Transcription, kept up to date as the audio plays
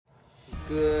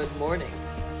Good morning.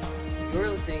 You're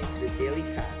listening to the Daily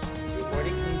Cat, your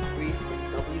morning news brief from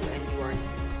WNUR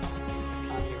News.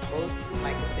 I'm your host,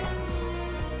 Micah Sandy.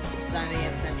 It's 9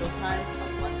 a.m. Central Time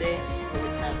on Monday, October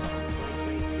 10th,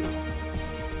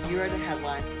 2022. Here are the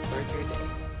headlines to start your day.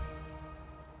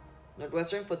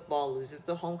 Northwestern football loses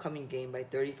the homecoming game by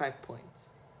 35 points,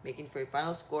 making for a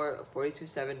final score of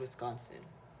 42-7 Wisconsin.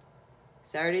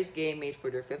 Saturday's game made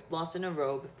for their fifth loss in a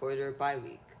row before their bye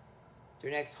week.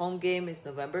 Their next home game is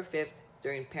November 5th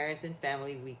during Parents and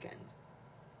Family Weekend.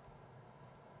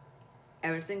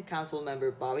 Evanston Council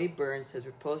member Bobby Burns has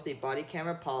proposed a body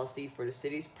camera policy for the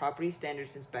city's property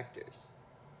standards inspectors.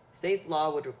 State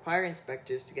law would require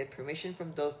inspectors to get permission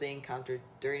from those they encounter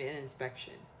during an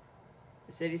inspection.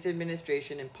 The city's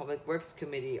administration and Public Works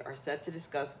Committee are set to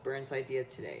discuss Burns' idea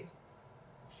today.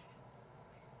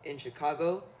 In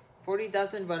Chicago,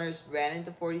 40,000 runners ran in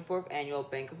the 44th annual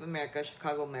Bank of America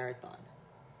Chicago Marathon.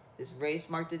 This race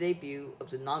marked the debut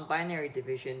of the non-binary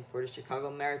division for the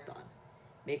Chicago Marathon,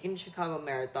 making the Chicago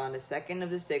Marathon the second of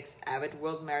the 6 avid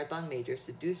World Marathon majors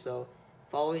to do so,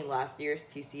 following last year's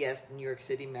TCS New York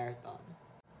City Marathon.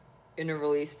 In a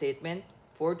release statement,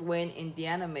 Fort Wayne,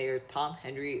 Indiana Mayor Tom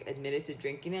Henry admitted to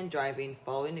drinking and driving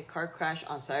following a car crash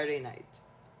on Saturday night.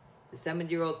 The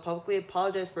 70-year-old publicly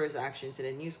apologized for his actions in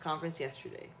a news conference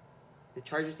yesterday. The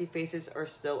charges he faces are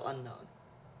still unknown.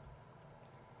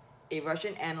 A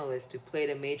Russian analyst who played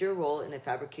a major role in the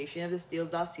fabrication of the Steele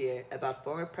dossier about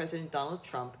former President Donald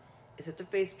Trump is set to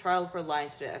face trial for lying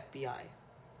to the FBI.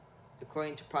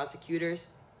 According to prosecutors,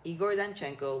 Igor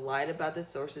Danchenko lied about the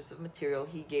sources of material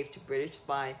he gave to British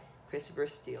spy Christopher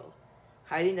Steele,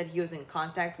 hiding that he was in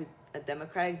contact with a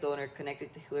Democratic donor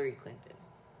connected to Hillary Clinton.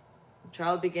 The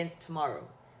trial begins tomorrow,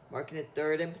 marking the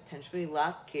third and potentially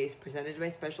last case presented by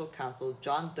Special Counsel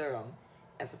John Durham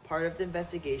as a part of the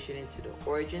investigation into the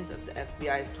origins of the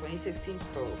FBI's 2016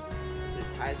 probe into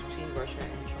the ties between Russia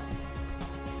and Trump.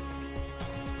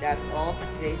 That's all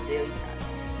for today's Daily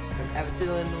Cat. From Evanston,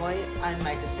 Illinois, I'm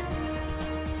Micah Sandy.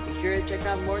 Be sure to check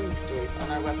out more news stories on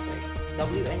our website,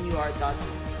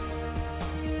 WNUR.news.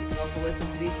 You can also listen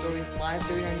to these stories live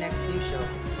during our next news show,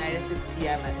 tonight at 6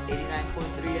 p.m. at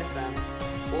 89.3 FM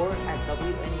or at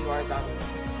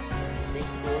WNUR.org. Thank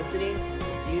you for listening, and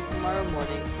we'll see you tomorrow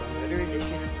morning for another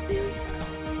edition of the Daily Cat.